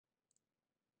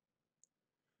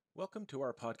Welcome to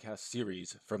our podcast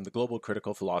series from the Global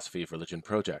Critical Philosophy of Religion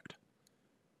project.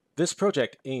 This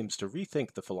project aims to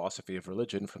rethink the philosophy of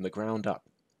religion from the ground up,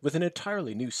 with an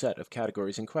entirely new set of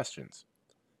categories and questions.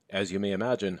 As you may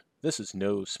imagine, this is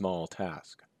no small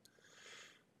task.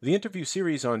 The interview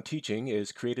series on teaching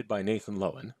is created by Nathan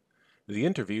Lowen. The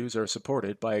interviews are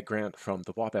supported by a grant from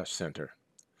the Wabash Center.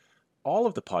 All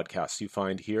of the podcasts you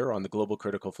find here on the Global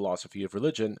Critical Philosophy of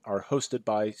Religion are hosted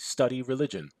by Study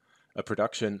Religion, a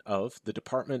production of the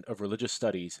Department of Religious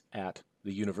Studies at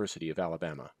the University of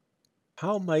Alabama.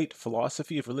 How might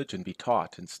philosophy of religion be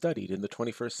taught and studied in the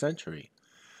 21st century?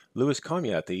 Louis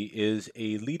Komjathy is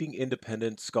a leading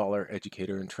independent scholar,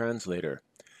 educator, and translator.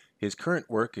 His current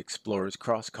work explores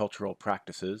cross-cultural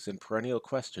practices and perennial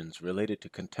questions related to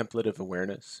contemplative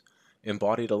awareness,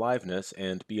 embodied aliveness,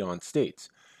 and beyond states.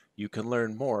 You can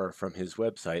learn more from his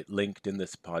website linked in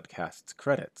this podcast's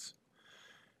credits.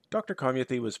 Dr.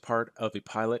 Komjathy was part of a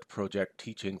pilot project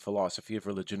teaching philosophy of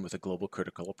religion with a global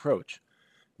critical approach.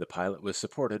 The pilot was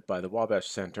supported by the Wabash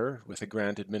Center with a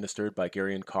grant administered by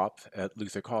Gary Kopf at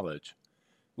Luther College.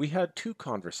 We had two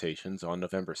conversations on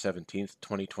November 17,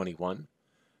 2021.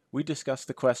 We discussed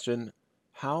the question,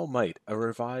 how might a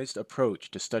revised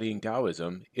approach to studying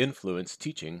Taoism influence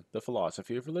teaching the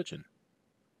philosophy of religion?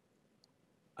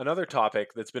 Another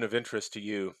topic that's been of interest to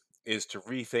you is to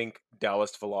rethink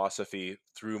Taoist philosophy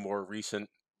through more recent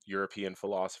European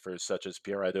philosophers such as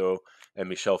Pierre Hadot and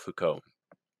Michel Foucault.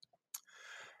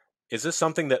 Is this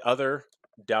something that other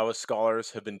Taoist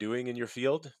scholars have been doing in your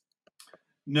field?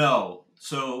 No.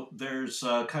 So there's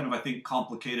kind of, I think,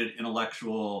 complicated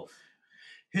intellectual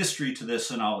history to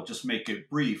this, and I'll just make it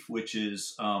brief, which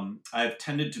is I've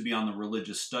tended to be on the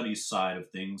religious studies side of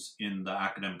things in the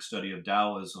academic study of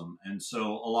Taoism. And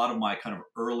so a lot of my kind of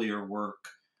earlier work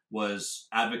was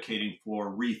advocating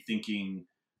for rethinking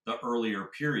the earlier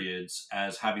periods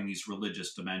as having these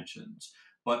religious dimensions.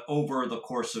 But over the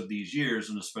course of these years,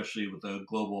 and especially with the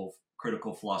Global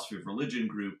Critical Philosophy of Religion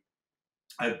group,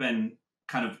 I've been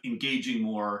kind of engaging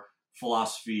more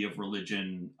philosophy of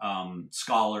religion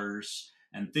scholars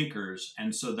and thinkers.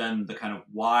 And so then the kind of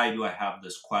why do I have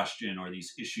this question or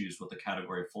these issues with the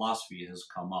category of philosophy has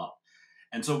come up.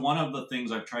 And so one of the things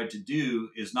I've tried to do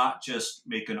is not just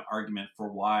make an argument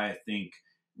for why I think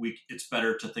it's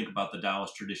better to think about the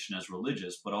Taoist tradition as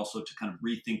religious, but also to kind of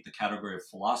rethink the category of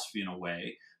philosophy in a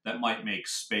way that might make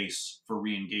space for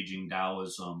re-engaging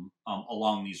Taoism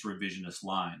along these revisionist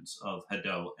lines of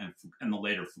Hadot and the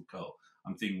later Foucault.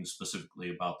 I'm thinking specifically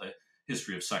about the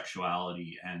history of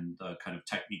sexuality and the kind of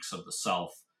techniques of the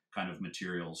self kind of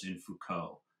materials in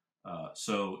Foucault.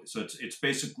 So it's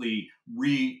basically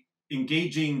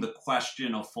re-engaging the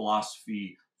question of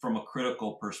philosophy from a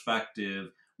critical perspective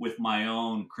with my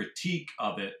own critique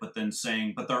of it, but then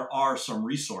saying, but there are some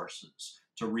resources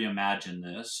to reimagine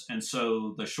this. And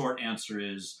so the short answer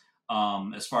is,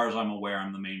 as far as I'm aware,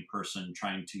 I'm the main person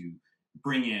trying to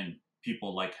bring in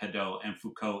people like Hadot and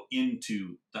Foucault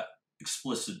into the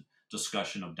explicit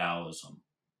discussion of Taoism,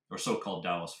 or so-called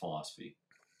Taoist philosophy.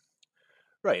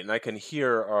 Right, and I can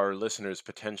hear our listeners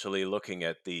potentially looking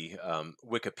at the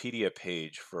Wikipedia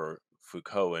page for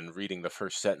Foucault and reading the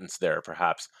first sentence there,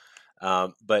 perhaps.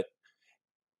 But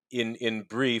in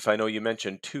brief, I know you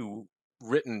mentioned two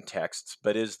written texts,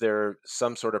 but is there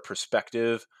some sort of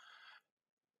perspective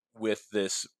with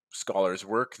this scholar's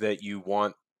work that you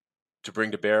want to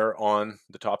bring to bear on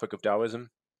the topic of Taoism?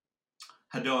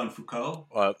 Hadot and Foucault?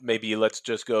 Maybe let's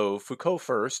just go Foucault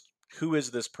first. Who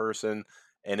is this person?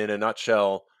 And in a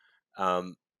nutshell,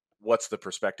 what's the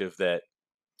perspective that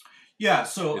Yeah,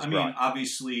 so is I mean, brought?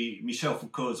 obviously, Michel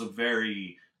Foucault is a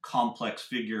very complex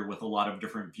figure with a lot of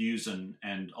different views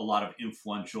and a lot of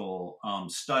influential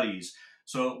studies.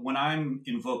 So when I'm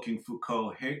invoking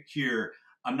Foucault here,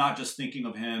 I'm not just thinking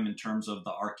of him in terms of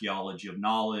the archaeology of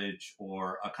knowledge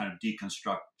or a kind of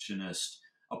deconstructionist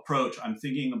approach. I'm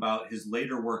thinking about his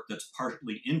later work that's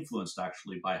partly influenced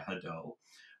actually by Hadot,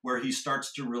 where he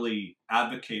starts to really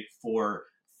advocate for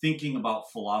thinking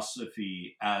about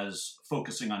philosophy as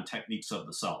focusing on techniques of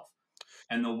the self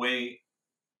and the way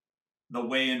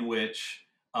in which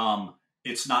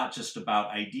it's not just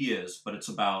about ideas, but it's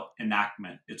about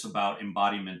enactment. It's about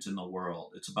embodiment in the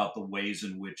world. It's about the ways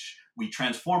in which we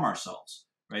transform ourselves,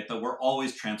 right? That we're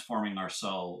always transforming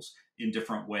ourselves in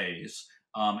different ways.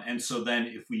 And so then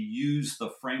if we use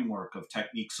the framework of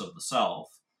techniques of the self,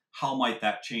 how might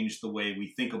that change the way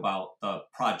we think about the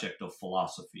project of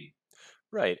philosophy?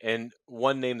 Right. And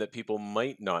one name that people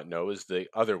might not know is the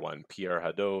other one, Pierre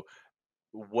Hadot.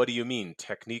 What do you mean?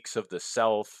 Techniques of the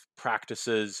self,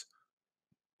 practices?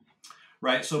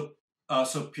 Right. So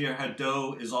So Pierre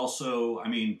Hadot is also, I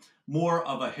mean, more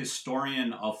of a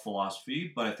historian of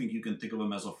philosophy, but I think you can think of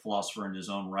him as a philosopher in his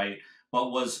own right,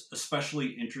 but was especially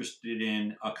interested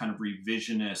in a kind of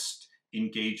revisionist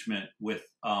engagement with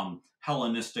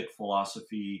Hellenistic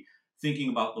philosophy, thinking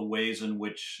about the ways in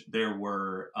which there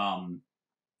were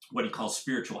what he calls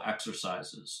spiritual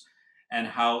exercises, and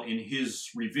how in his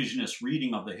revisionist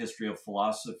reading of the history of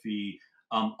philosophy,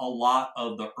 a lot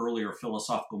of the earlier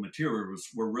philosophical materials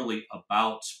were really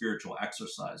about spiritual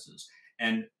exercises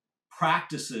and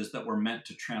practices that were meant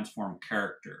to transform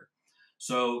character.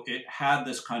 So it had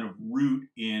this kind of root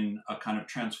in a kind of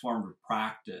transformative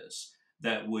practice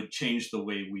that would change the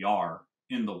way we are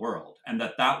in the world, and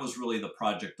that was really the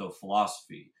project of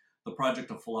philosophy. The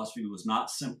project of philosophy was not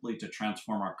simply to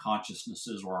transform our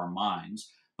consciousnesses or our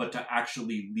minds, but to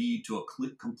actually lead to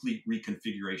a complete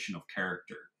reconfiguration of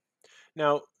character.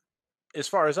 Now, as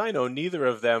far as I know, neither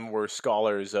of them were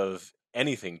scholars of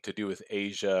anything to do with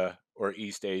Asia or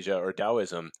East Asia or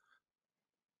Taoism.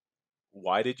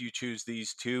 Why did you choose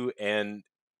these two? And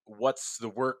what's the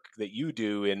work that you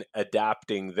do in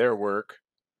adapting their work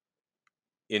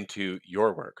into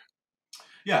your work?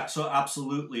 Yeah, so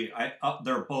absolutely,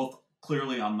 they're both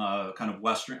clearly on the kind of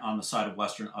Western, on the side of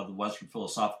the Western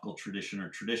philosophical tradition or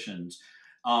traditions.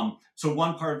 So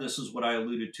one part of this is what I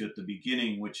alluded to at the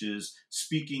beginning, which is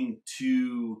speaking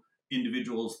to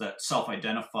individuals that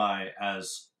self-identify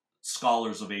as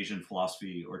scholars of Asian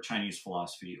philosophy or Chinese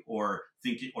philosophy or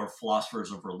thinking or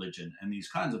philosophers of religion and these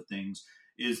kinds of things.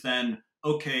 Is then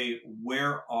okay,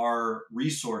 where are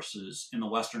resources in the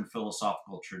Western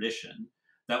philosophical tradition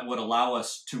that would allow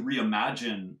us to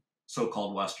reimagine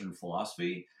so-called Western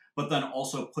philosophy, but then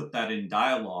also put that in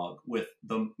dialogue with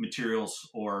the materials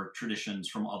or traditions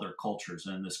from other cultures,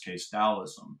 and in this case,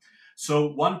 Taoism. So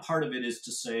one part of it is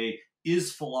to say,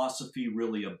 is philosophy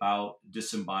really about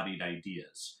disembodied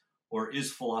ideas? Or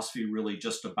is philosophy really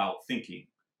just about thinking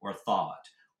or thought?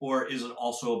 Or is it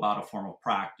also about a form of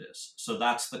practice? So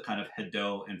that's the kind of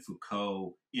Hadot and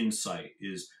Foucault insight,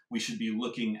 is we should be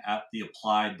looking at the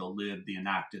applied, the lived, the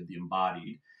enacted, the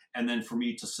embodied. And then for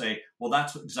me to say, well,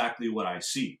 that's exactly what I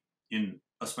see in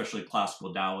especially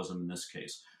classical Taoism in this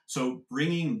case. So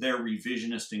bringing their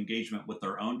revisionist engagement with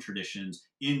their own traditions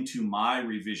into my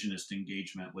revisionist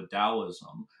engagement with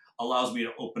Taoism allows me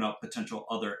to open up potential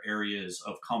other areas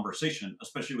of conversation,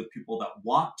 especially with people that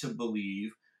want to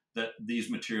believe that these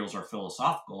materials are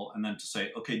philosophical, and then to say,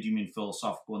 okay, do you mean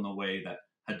philosophical in the way that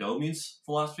Hadot means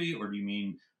philosophy, or do you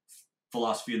mean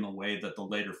philosophy in the way that the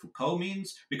later Foucault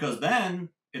means? Because then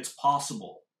it's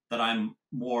possible that I'm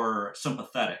more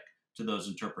sympathetic to those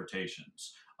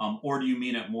interpretations. Or do you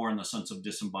mean it more in the sense of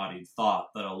disembodied thought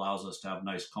that allows us to have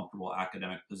nice, comfortable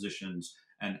academic positions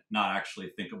and not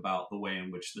actually think about the way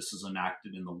in which this is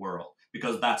enacted in the world?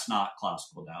 Because that's not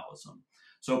classical Taoism.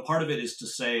 So part of it is to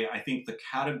say, I think the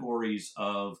categories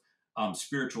of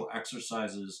spiritual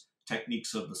exercises,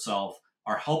 techniques of the self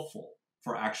are helpful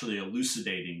for actually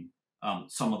elucidating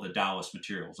some of the Taoist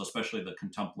materials, especially the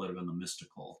contemplative and the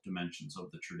mystical dimensions of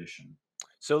the tradition.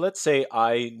 So let's say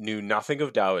I knew nothing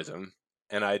of Taoism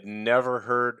and I'd never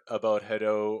heard about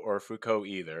Hadot or Foucault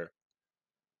either,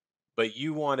 but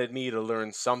you wanted me to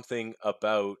learn something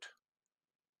about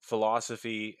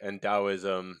philosophy and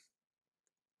Taoism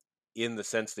in the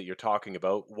sense that you're talking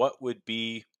about. What would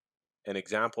be an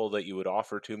example that you would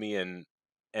offer to me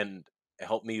and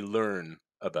help me learn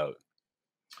about?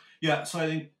 Yeah, so I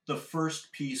think the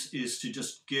first piece is to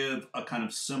just give a kind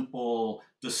of simple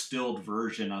distilled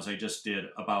version, as I just did,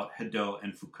 about Hadot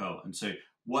and Foucault, and say,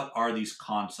 what are these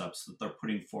concepts that they're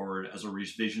putting forward as a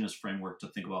revisionist framework to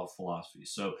think about philosophy?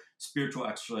 So, spiritual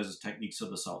exercises, techniques of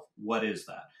the self, what is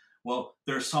that? Well,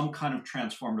 there's some kind of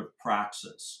transformative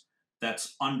praxis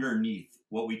that's underneath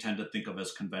what we tend to think of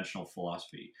as conventional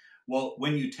philosophy. Well,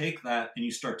 when you take that and you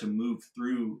start to move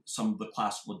through some of the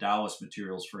classical Taoist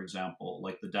materials, for example,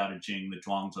 like the Tao Te Ching, the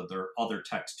Zhuangzi, there are other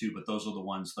texts too, but those are the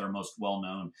ones that are most well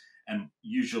known and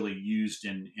usually used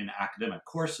in academic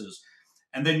courses.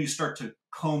 And then you start to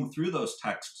comb through those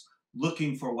texts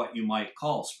looking for what you might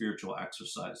call spiritual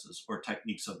exercises or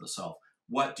techniques of the self.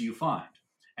 What do you find?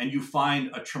 And you find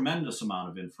a tremendous amount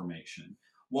of information.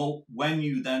 Well, when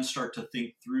you then start to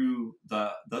think through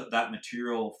that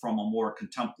material from a more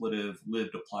contemplative,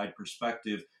 lived, applied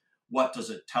perspective, what does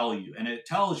it tell you? And it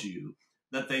tells you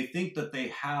that they think that they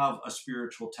have a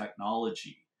spiritual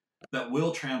technology that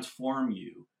will transform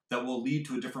you, that will lead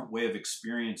to a different way of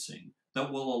experiencing,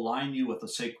 that will align you with a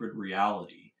sacred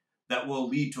reality, that will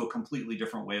lead to a completely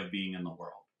different way of being in the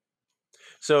world.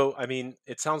 So, I mean,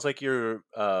 it sounds like you're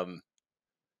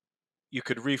you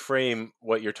could reframe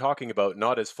what you're talking about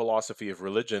not as philosophy of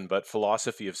religion, but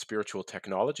philosophy of spiritual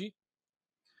technology?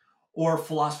 Or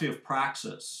philosophy of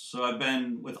praxis. So I've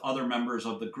been with other members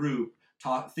of the group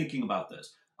thinking about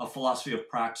this. A philosophy of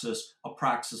praxis, a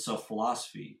praxis of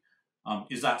philosophy.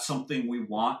 Is that something we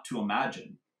want to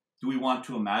imagine? Do we want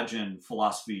to imagine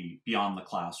philosophy beyond the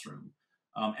classroom?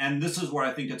 And this is where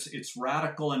I think it's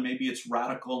radical, and maybe it's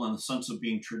radical in the sense of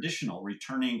being traditional,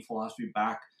 returning philosophy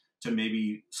back to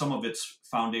maybe some of its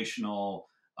foundational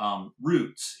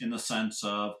roots, in the sense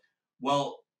of,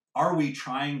 well, are we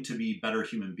trying to be better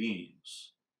human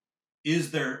beings?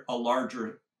 Is there a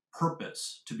larger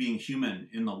purpose to being human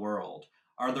in the world?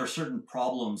 Are there certain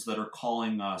problems that are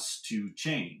calling us to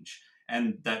change?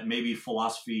 And that maybe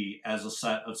philosophy, as a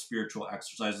set of spiritual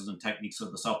exercises and techniques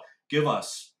of the self, give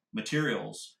us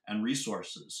materials and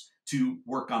resources to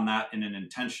work on that in an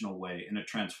intentional way, in a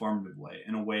transformative way,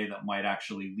 in a way that might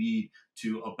actually lead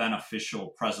to a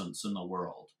beneficial presence in the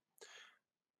world.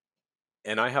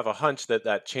 And I have a hunch that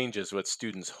that changes what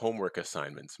students' homework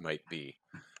assignments might be.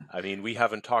 I mean, we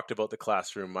haven't talked about the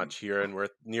classroom much here, and we're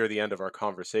near the end of our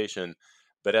conversation.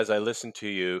 But as I listen to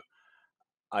you,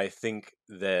 I think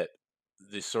that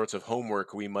the sorts of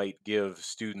homework we might give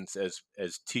students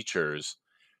as teachers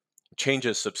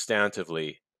changes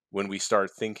substantively when we start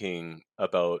thinking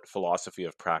about philosophy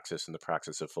of praxis and the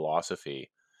praxis of philosophy,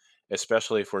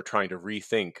 especially if we're trying to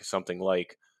rethink something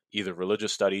like either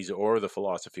religious studies or the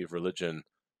philosophy of religion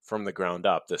from the ground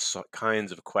up, the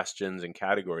kinds of questions and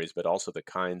categories, but also the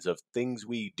kinds of things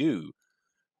we do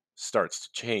starts to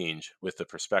change with the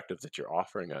perspective that you're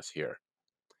offering us here.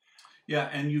 Yeah,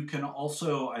 and you can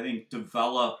also, I think,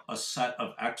 develop a set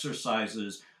of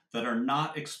exercises that are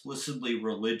not explicitly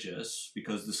religious,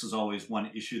 because this is always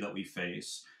one issue that we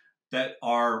face, that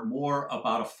are more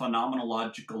about a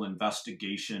phenomenological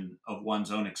investigation of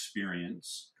one's own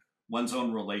experience, one's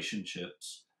own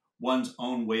relationships, one's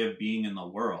own way of being in the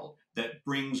world, that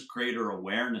brings greater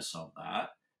awareness of that,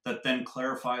 that then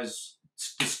clarifies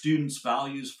the students'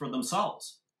 values for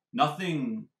themselves.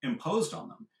 Nothing imposed on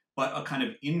them, but a kind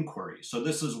of inquiry. So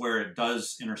this is where it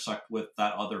does intersect with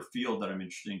that other field that I'm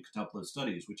interested in, contemplative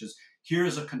studies, which is, here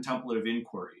is a contemplative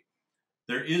inquiry.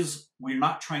 We're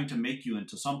not trying to make you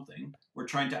into something. We're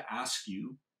trying to ask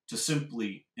you to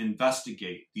simply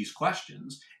investigate these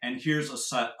questions. And here's a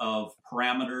set of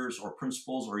parameters or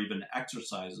principles or even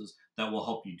exercises that will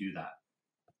help you do that.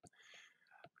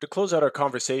 To close out our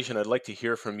conversation, I'd like to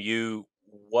hear from you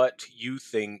what you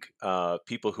think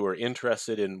people who are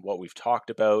interested in what we've talked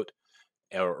about,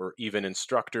 or even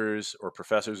instructors or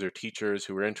professors or teachers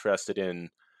who are interested in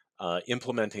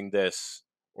implementing this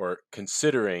or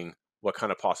considering what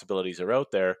kind of possibilities are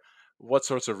out there, what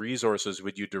sorts of resources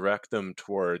would you direct them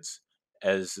towards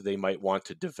as they might want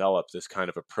to develop this kind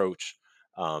of approach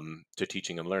to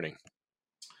teaching and learning?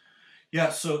 Yeah,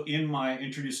 so in my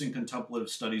Introducing Contemplative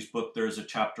Studies book, there's a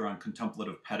chapter on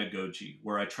contemplative pedagogy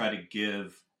where I try to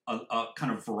give a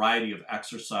kind of variety of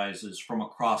exercises from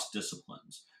across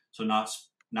disciplines. So not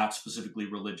specifically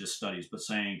religious studies, but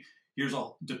saying, here's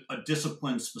a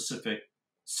discipline specific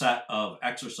set of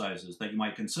exercises that you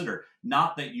might consider.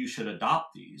 Not that you should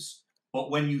adopt these,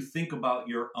 but when you think about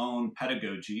your own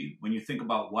pedagogy, when you think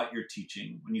about what you're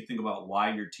teaching, when you think about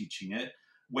why you're teaching it,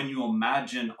 when you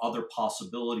imagine other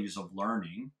possibilities of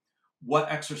learning, what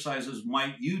exercises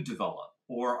might you develop?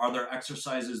 Or are there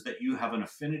exercises that you have an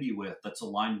affinity with that's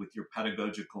aligned with your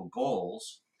pedagogical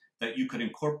goals that you could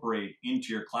incorporate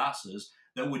into your classes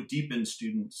that would deepen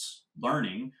students'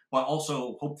 learning, but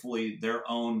also hopefully their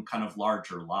own kind of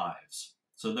larger lives?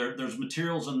 So there's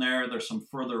materials in there, there's some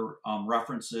further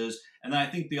references. And then I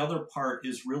think the other part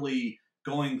is really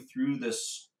going through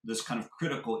this kind of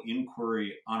critical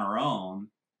inquiry on our own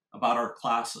about our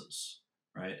classes,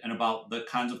 right? And about the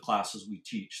kinds of classes we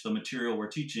teach, the material we're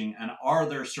teaching, and are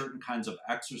there certain kinds of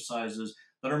exercises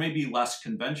that are maybe less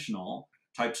conventional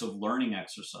types of learning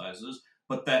exercises,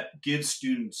 but that give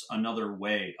students another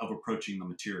way of approaching the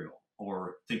material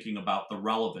or thinking about the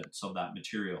relevance of that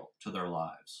material to their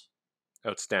lives.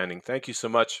 Outstanding. Thank you so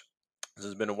much. This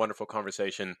has been a wonderful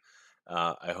conversation.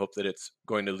 I hope that it's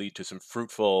going to lead to some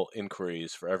fruitful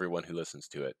inquiries for everyone who listens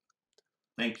to it.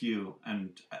 Thank you.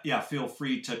 And yeah, feel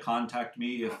free to contact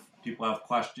me if people have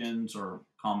questions or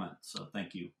comments. So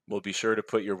thank you. We'll be sure to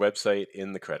put your website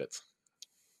in the credits.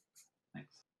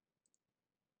 Thanks.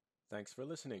 Thanks for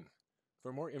listening.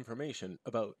 For more information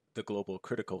about the Global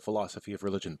Critical Philosophy of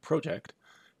Religion project,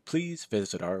 please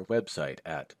visit our website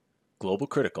at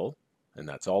globalcritical, and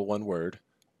that's all one word,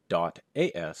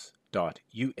 .as.ua.edu.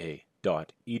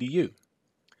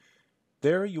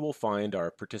 There you will find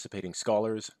our participating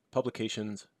scholars,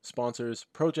 publications, sponsors,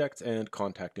 projects, and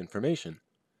contact information.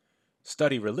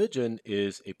 Study Religion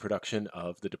is a production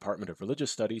of the Department of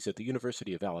Religious Studies at the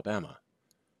University of Alabama.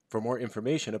 For more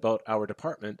information about our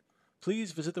department,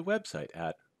 please visit the website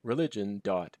at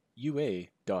religion.ua.edu.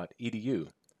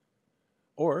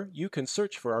 Or you can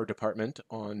search for our department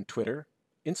on Twitter,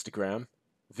 Instagram,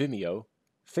 Vimeo,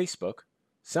 Facebook,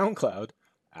 SoundCloud,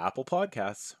 Apple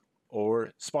Podcasts,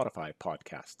 or Spotify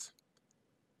Podcasts.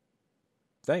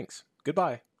 Thanks.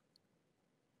 Goodbye.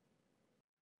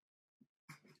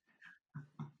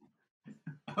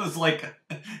 I was like,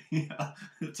 yeah,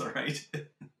 it's all right.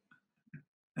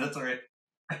 That's all right.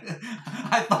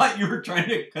 I thought you were trying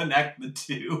to connect the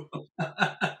two.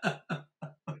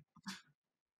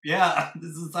 Yeah,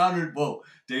 this is sounded, whoa,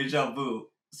 deja vu,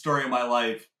 story of my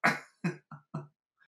life.